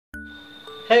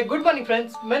है good morning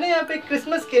friends. मैंने यहाँ पे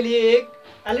क्रिसमस के लिए एक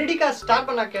एलईडी का स्टार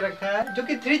बना के रखा है जो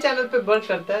कि 3 चैनल पे वर्क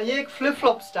करता है। ये एक फ्लिप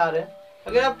फ्लॉप स्टार है।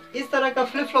 अगर आप इस तरह का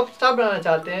फ्लिप फ्लॉप स्टार बनाना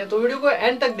चाहते हैं तो वीडियो को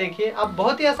एंड तक देखिए, आप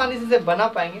बहुत ही आसानी से इसे बना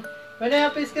पाएंगे। मैंने यहाँ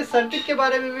पे इसके सर्किट के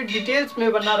बारे में भी डिटेल्स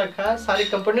में बना रखा है, सारे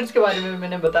कंपोनेंट्स के बारे में भी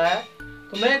मैंने बताया।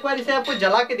 तो मैं एक बार इसे आपको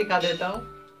जला के दिखा देता हूँ।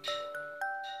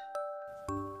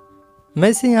 मैं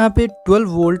इसे यहाँ पे 12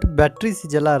 वोल्ट बैटरी से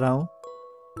जला रहा हूँ।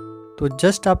 तो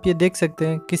जस्ट आप ये देख सकते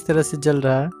हैं किस तरह से जल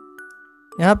रहा है।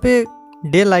 यहाँ पे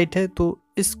डे लाइट है तो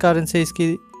इस कारण से इसकी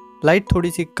लाइट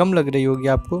थोड़ी सी कम लग रही होगी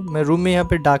आपको। मैं रूम में यहाँ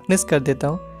पे डार्कनेस कर देता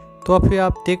हूँ तो फिर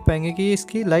आप देख पाएंगे कि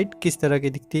इसकी लाइट किस तरह की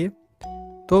दिखती है।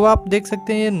 तो आप देख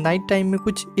सकते हैं ये नाइट टाइम में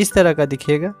कुछ इस तरह का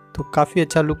दिखेगा, तो काफ़ी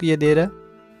अच्छा लुक ये दे रहा है।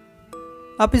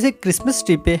 आप इसे क्रिसमस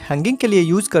ट्री पे हैंगिंग के लिए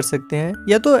यूज़ कर सकते हैं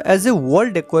या तो एज ए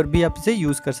वॉल डेकोर भी आप इसे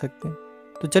यूज़ कर सकते हैं।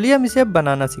 तो चलिए हम इसे अब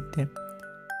बनाना सीखते हैं।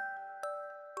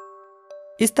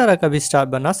 इस तरह का भी स्टार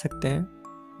बना सकते हैं।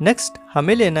 नेक्स्ट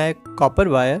हमें लेना है कॉपर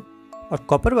वायर और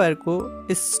कॉपर वायर को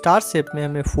इस स्टार शेप में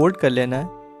हमें फोल्ड कर लेना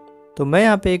है। तो मैं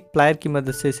यहाँ पे एक प्लायर की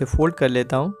मदद से इसे फोल्ड कर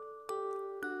लेता हूँ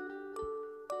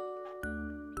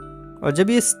और जब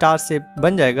ये स्टार शेप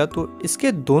बन जाएगा तो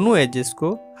इसके दोनों एजेस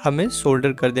को हमें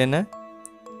सोल्डर कर देना है।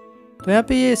 तो यहाँ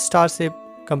पे ये स्टार शेप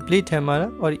कंप्लीट है हमारा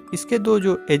और इसके दो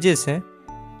जो एजेस हैं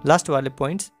लास्ट वाले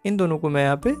पॉइंट्स, इन दोनों को मैं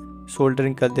यहाँ पे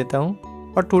सोल्डरिंग कर देता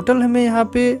हूँ। और टोटल हमें यहाँ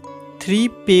पे 3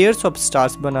 पेयर्स ऑफ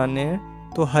स्टार्स बनाने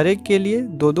हैं, तो हर एक के लिए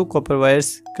 2-2 कॉपर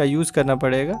वायर्स का यूज़ करना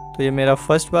पड़ेगा। तो ये मेरा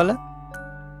फर्स्ट वाला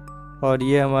और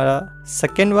ये हमारा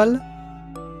सेकेंड वाला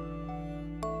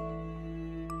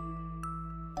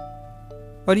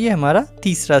और ये हमारा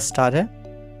तीसरा स्टार है।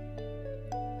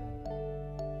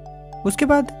 उसके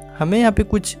बाद हमें यहाँ पे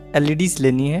कुछ एलईडीज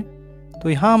लेनी है। तो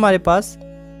यहाँ हमारे पास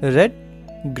रेड,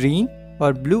 ग्रीन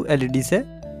और ब्लू एलईडीज है।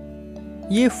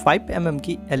 ये 5 mm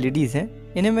की एलईडीज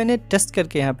हैं। इन्हें मैंने टेस्ट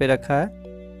करके यहाँ पे रखा है।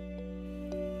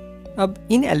 अब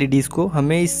इन एलईडीज को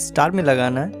हमें इस स्टार में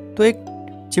लगाना है। तो एक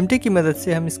चिमटे की मदद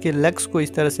से हम इसके लेग्स को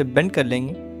इस तरह से बेंड कर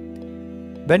लेंगे।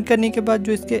 बेंड करने के बाद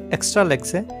जो इसके एक्स्ट्रा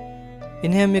लेग्स हैं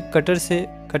इन्हें हम एक कटर से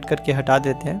कट करके हटा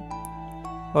देते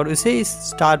हैं और इसे इस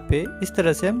स्टार पे इस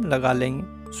तरह से हम लगा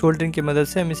लेंगे। सोल्डरिंग की मदद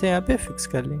से हम इसे यहाँ पे फिक्स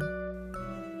कर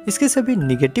लेंगे। इसके सभी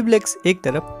निगेटिव लेग्स एक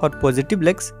तरफ और पॉजिटिव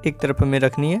लेग्स एक तरफ हमें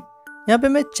रखनी है। यहाँ पे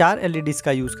मैं 4 एलईडीज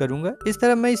का यूज़ करूँगा। इस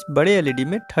तरह मैं इस बड़े एलईडी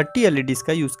में 30 एलईडीज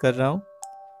का यूज़ कर रहा हूँ।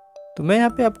 तो मैं यहाँ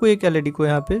पे आपको एक एलईडी को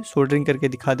यहाँ पे सोल्डरिंग करके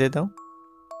दिखा देता हूँ।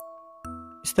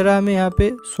 इस तरह हमें यहाँ पे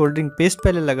सोल्डरिंग पेस्ट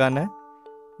पहले लगाना है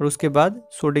और उसके बाद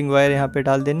सोल्डरिंग वायर यहाँ पे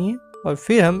डाल देनी है और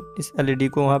फिर हम इस एलईडी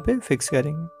को वहाँ पे फिक्स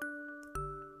करेंगे।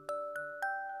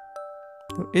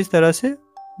 तो इस तरह से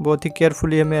बहुत ही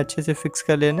केयरफुली हमें अच्छे से फिक्स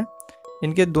कर लेना,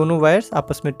 इनके दोनों वायर्स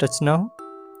आपस में टच ना हो।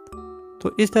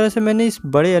 तो इस तरह से मैंने इस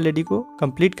बड़े एलईडी को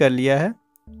कंप्लीट कर लिया है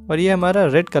और ये हमारा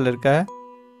रेड कलर का है।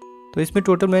 तो इसमें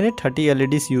टोटल मैंने 30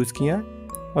 एलईडीज यूज़ किया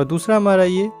और दूसरा हमारा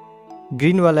ये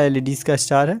ग्रीन वाला एलईडीज का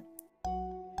स्टार है।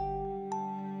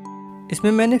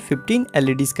 इसमें मैंने 15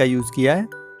 एलईडीज का यूज़ किया है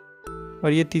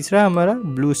और ये तीसरा हमारा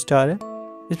ब्लू स्टार है।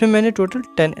 इसमें मैंने टोटल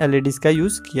 10 एलईडीज का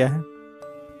यूज़ किया है।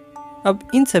 अब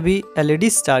इन सभी एलईडी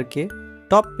स्टार के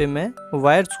टॉप पे मैं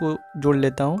वायर्स को जोड़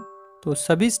लेता हूँ। तो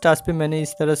सभी स्टार्स पे मैंने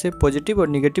इस तरह से पॉजिटिव और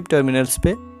नेगेटिव टर्मिनल्स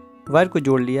पे वायर को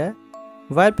जोड़ लिया है।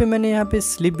 वायर पे मैंने यहाँ पे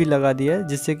स्लिप भी लगा दिया है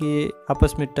जिससे कि ये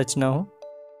आपस में टच ना हो।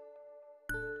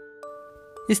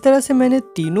 इस तरह से मैंने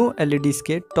तीनों एलईडीज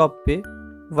के टॉप पे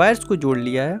वायर्स को जोड़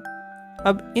लिया है।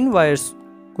 अब इन वायर्स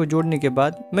को जोड़ने के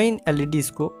बाद मैं इन एलईडीज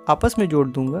को आपस में जोड़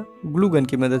दूंगा ग्लू गन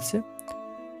की मदद से।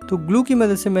 तो ग्लू की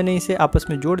मदद से मैंने इसे आपस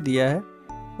में जोड़ दिया है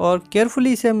और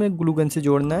केयरफुली इसे हमें ग्लू गन से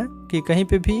जोड़ना है कि कहीं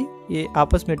पे भी ये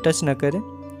आपस में टच ना करें।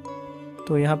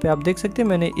 तो यहाँ पे आप देख सकते हैं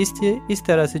मैंने इस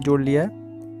तरह से जोड़ लिया है।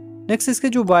 नेक्स्ट इसके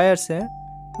जो वायर्स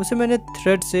हैं उसे मैंने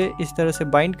थ्रेड से इस तरह से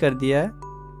बाइंड कर दिया है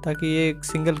ताकि ये एक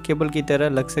सिंगल केबल की तरह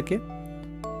लग सके।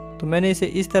 तो मैंने इसे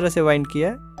इस तरह से बाइंड किया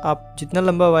है। आप जितना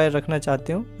लंबा वायर रखना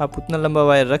चाहते हो आप उतना लंबा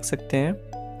वायर रख सकते हैं।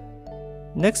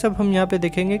 नेक्स्ट अब हम यहाँ पे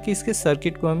देखेंगे कि इसके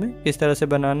सर्किट को हमें किस तरह से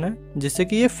बनाना है जिससे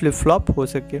कि ये फ्लिप फ्लॉप हो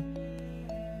सके।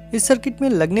 इस सर्किट में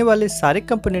लगने वाले सारे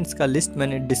कंपोनेंट्स का लिस्ट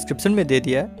मैंने डिस्क्रिप्शन में दे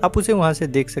दिया है, आप उसे वहाँ से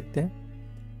देख सकते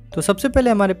हैं। तो सबसे पहले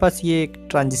हमारे पास ये एक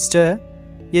ट्रांजिस्टर है,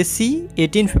 ये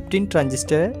C1815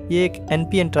 ट्रांजिस्टर है। ये एक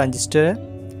NPN ट्रांजिस्टर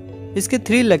है। इसके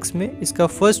 3 लेग्स में इसका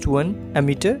फर्स्ट वन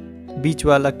एमीटर, बीच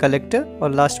वाला कलेक्टर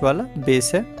और लास्ट वाला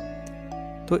बेस है।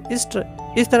 तो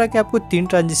इस तरह के आपको 3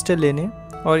 ट्रांजिस्टर लेने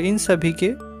और इन सभी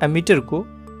के एमीटर को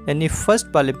यानी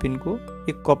फर्स्ट वाले पिन को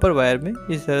एक कॉपर वायर में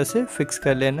इस तरह से फिक्स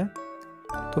कर लेना।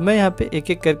 तो मैं यहाँ पे एक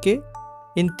एक करके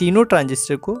इन तीनों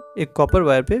ट्रांजिस्टर को एक कॉपर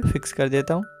वायर पे फिक्स कर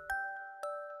देता हूँ।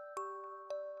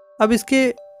 अब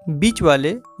इसके बीच वाले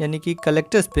यानी कि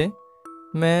कलेक्टर्स पे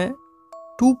मैं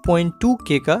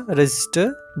 2.2K का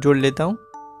रेजिस्टर जोड़ लेता हूँ।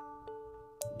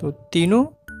 तो तीनों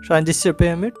ट्रांजिस्टर पे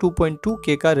हमें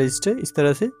 2.2K का रेजिस्टर इस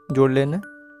तरह से जोड़ लेना है।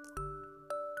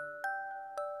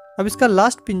 अब इसका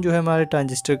लास्ट पिन जो है हमारे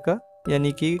ट्रांजिस्टर का,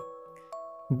 यानी कि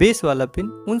बेस वाला पिन,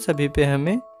 उन सभी पे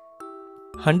हमें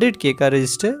 100K का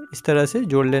रेजिस्टर इस तरह से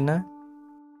जोड़ लेना है।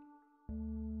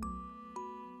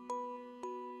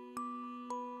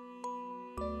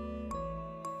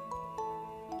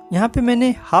 यहाँ पे मैंने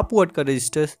हाफ वाट का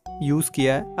रेजिस्टर यूज़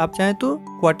किया है, आप चाहें तो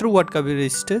क्वार्टर वाट का भी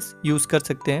रेजिस्टर यूज़ कर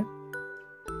सकते हैं।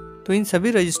 तो इन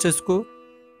सभी रेजिस्टर्स को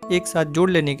एक साथ जोड़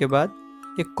लेने के बाद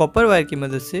एक कॉपर वायर की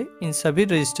मदद से इन सभी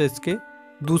रेजिस्टर्स के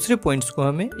दूसरे पॉइंट्स को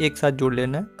हमें एक साथ जोड़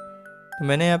लेना है। तो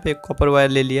मैंने यहाँ पे एक कॉपर वायर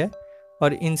ले लिया है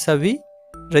और इन सभी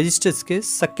रेजिस्टर्स के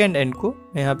सेकेंड एंड को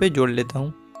मैं यहाँ पे जोड़ लेता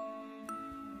हूँ।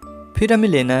 फिर हमें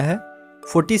लेना है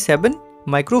 47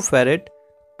 माइक्रोफैरेड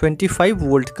 25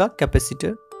 वोल्ट का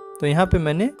कैपेसिटर। तो यहाँ पे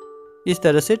मैंने इस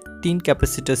तरह से 3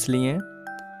 कैपेसिटर्स लिए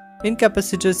हैं। इन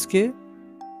कैपेसिटर्स के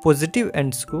पॉजिटिव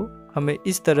एंड्स को हमें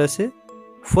इस तरह से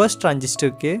फर्स्ट ट्रांजिस्टर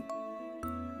के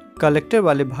कलेक्टर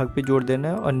वाले भाग पे जोड़ देना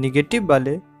है और निगेटिव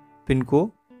वाले पिन को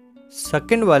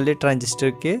सेकंड वाले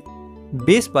ट्रांजिस्टर के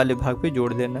बेस वाले भाग पे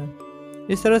जोड़ देना है।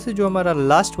 इस तरह से जो हमारा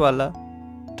लास्ट वाला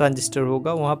ट्रांजिस्टर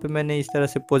होगा वहाँ पे मैंने इस तरह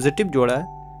से पॉजिटिव जोड़ा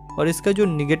है और इसका जो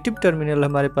निगेटिव टर्मिनल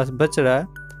हमारे पास बच रहा है,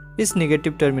 इस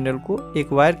निगेटिव टर्मिनल को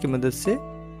एक वायर की मदद से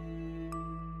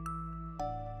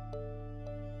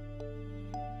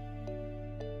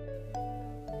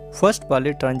फर्स्ट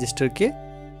वाले ट्रांजिस्टर के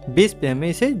बेस पे हमें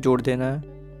इसे जोड़ देना है।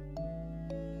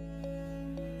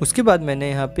 उसके बाद मैंने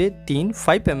यहाँ पे 3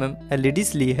 5mm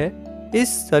LEDs ली है इस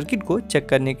सर्किट को चेक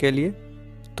करने के लिए।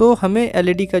 तो हमें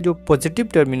LED का जो पॉजिटिव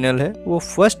टर्मिनल है वो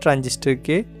फर्स्ट ट्रांजिस्टर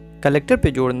के कलेक्टर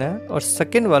पे जोड़ना है और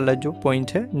सेकेंड वाला जो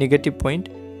पॉइंट है, निगेटिव पॉइंट,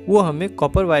 वो हमें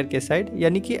कॉपर वायर के साइड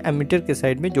यानी कि एमीटर के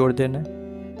साइड में जोड़ देना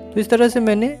है। तो इस तरह से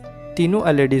मैंने तीनों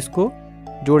LEDs को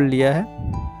जोड़ लिया है।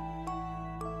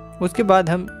 उसके बाद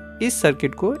हम इस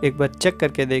सर्किट को एक बार चेक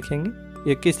करके देखेंगे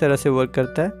ये किस तरह से वर्क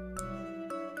करता है।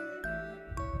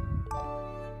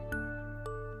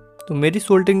 तो मेरी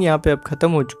सोल्डरिंग यहाँ पे अब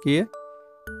ख़त्म हो चुकी है।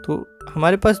 तो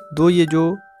हमारे पास दो ये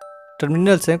जो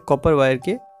टर्मिनल्स हैं कॉपर वायर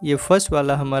के, ये फर्स्ट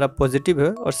वाला हमारा पॉजिटिव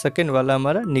है और सेकेंड वाला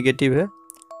हमारा निगेटिव है।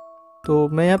 तो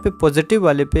मैं यहाँ पे पॉजिटिव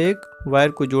वाले पे एक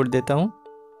वायर को जोड़ देता हूँ।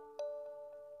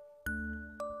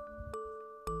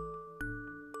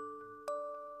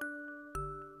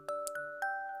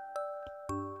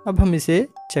 अब हम इसे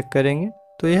चेक करेंगे।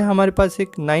 तो यह हमारे पास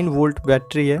एक 9 वोल्ट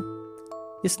बैटरी है।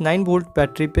 इस 9 वोल्ट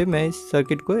बैटरी पे मैं इस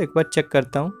सर्किट को एक बार चेक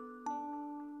करता हूँ।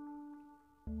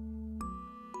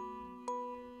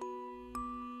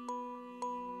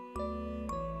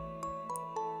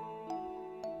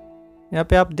 यहाँ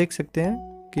पे आप देख सकते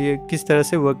हैं कि ये किस तरह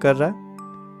से वर्क कर रहा है।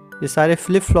 ये सारे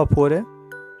फ्लिप फ्लॉप हो रहे हैं,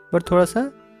 पर थोड़ा सा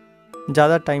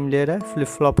ज़्यादा टाइम ले रहा है फ्लिप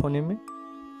फ्लॉप होने में।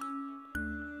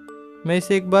 मैं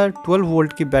इसे एक बार 12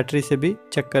 वोल्ट की बैटरी से भी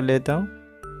चेक कर लेता हूँ।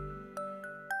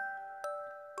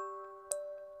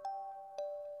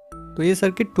 तो ये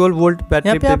सर्किट 12 वोल्ट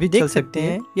बैटरी पे भी चल सकते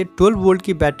हैं। ये 12 वोल्ट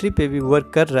की बैटरी पे भी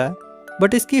वर्क कर रहा है,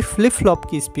 बट इसकी फ्लिप फ्लॉप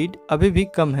की स्पीड अभी भी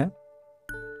कम है।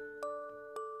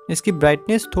 इसकी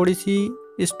ब्राइटनेस थोड़ी सी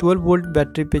इस 12 वोल्ट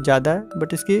बैटरी पे ज़्यादा है,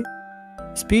 बट इसकी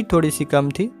स्पीड थोड़ी सी कम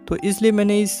थी। तो इसलिए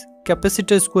मैंने इस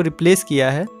कैपेसिटर्स को रिप्लेस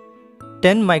किया है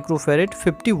 10 माइक्रोफैरेड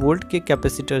 50 वोल्ट के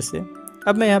कैपेसिटर से।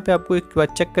 अब मैं यहाँ पे आपको एक बार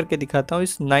चेक करके दिखाता हूँ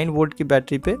इस 9 वोल्ट की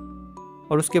बैटरी पे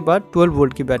और उसके बाद 12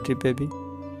 वोल्ट की बैटरी पे भी।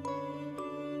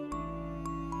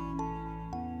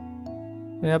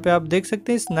 यहाँ पे आप देख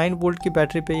सकते हैं इस 9 वोल्ट की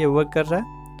बैटरी पे ये वर्क कर रहा है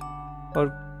और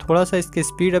थोड़ा सा इसकी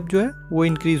स्पीड अब जो है वो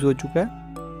इंक्रीज हो चुका है।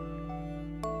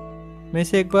 मैं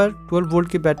इसे एक बार 12 वोल्ट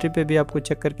की बैटरी पे भी आपको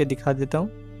चेक करके दिखा देता हूँ।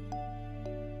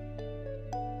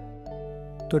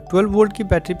 तो 12 वोल्ट की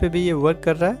बैटरी पे भी ये वर्क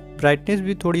कर रहा है, ब्राइटनेस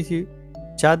भी थोड़ी सी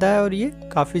ज़्यादा है और ये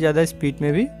काफ़ी ज़्यादा स्पीड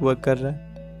में भी वर्क कर रहा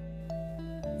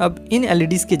है। अब इन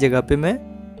LEDs की जगह पे मैं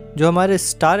जो हमारे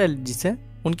स्टार LEDs हैं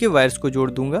उनके वायर्स को जोड़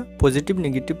दूंगा, पॉजिटिव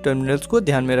नेगेटिव टर्मिनल्स को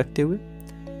ध्यान में रखते हुए।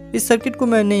 इस सर्किट को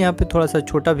मैंने यहाँ पे थोड़ा सा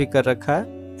छोटा भी कर रखा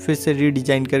है, फिर से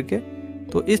रीडिज़ाइन करके।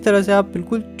 तो इस तरह से आप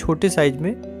बिल्कुल छोटे साइज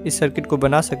में इस सर्किट को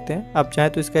बना सकते हैं। आप चाहें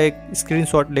तो इसका एक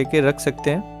स्क्रीनशॉट लेके रख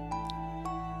सकते हैं।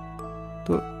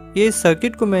 तो ये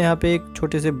सर्किट को मैं यहाँ पे एक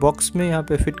छोटे से बॉक्स में यहाँ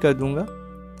पे फिट कर दूंगा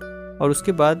और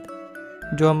उसके बाद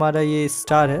जो हमारा ये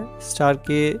स्टार है, स्टार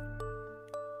के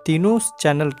तीनों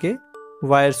चैनल के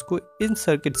वायर्स को इन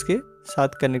सर्किट्स के साथ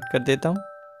कनेक्ट कर देता हूँ।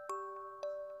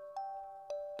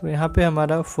 तो यहाँ पे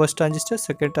हमारा फर्स्ट ट्रांजिस्टर,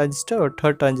 सेकेंड ट्रांजिस्टर और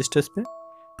थर्ड ट्रांजिस्टर्स पे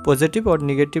पॉजिटिव और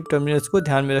नेगेटिव टर्मिनल्स को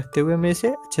ध्यान में रखते हुए हमें इसे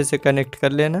अच्छे से कनेक्ट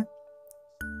कर लेना।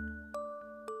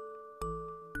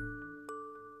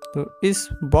 तो इस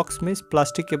बॉक्स में, इस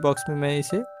प्लास्टिक के बॉक्स में मैं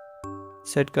इसे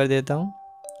सेट कर देता हूँ।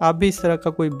 आप भी इस तरह का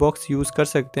कोई बॉक्स यूज़ कर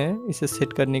सकते हैं इसे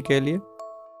सेट करने के लिए।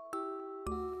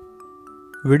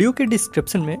 वीडियो के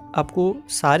डिस्क्रिप्शन में आपको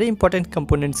सारे इंपॉर्टेंट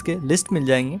कंपोनेंट्स के लिस्ट मिल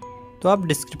जाएंगे, तो आप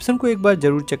डिस्क्रिप्शन को एक बार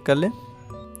ज़रूर चेक कर लें।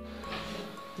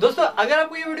 दोस्तों अगर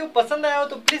आपको ये वीडियो पसंद आया हो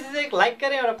तो प्लीज़ इसे एक लाइक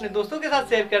करें और अपने दोस्तों के साथ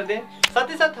शेयर कर दें। साथ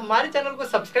ही साथ हमारे चैनल को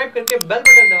सब्सक्राइब करके बेल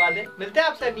बटन दबा दें। मिलते हैं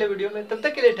आपसे अगले वीडियो में, तब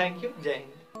तक के लिए थैंक यू, जय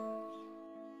हिंद।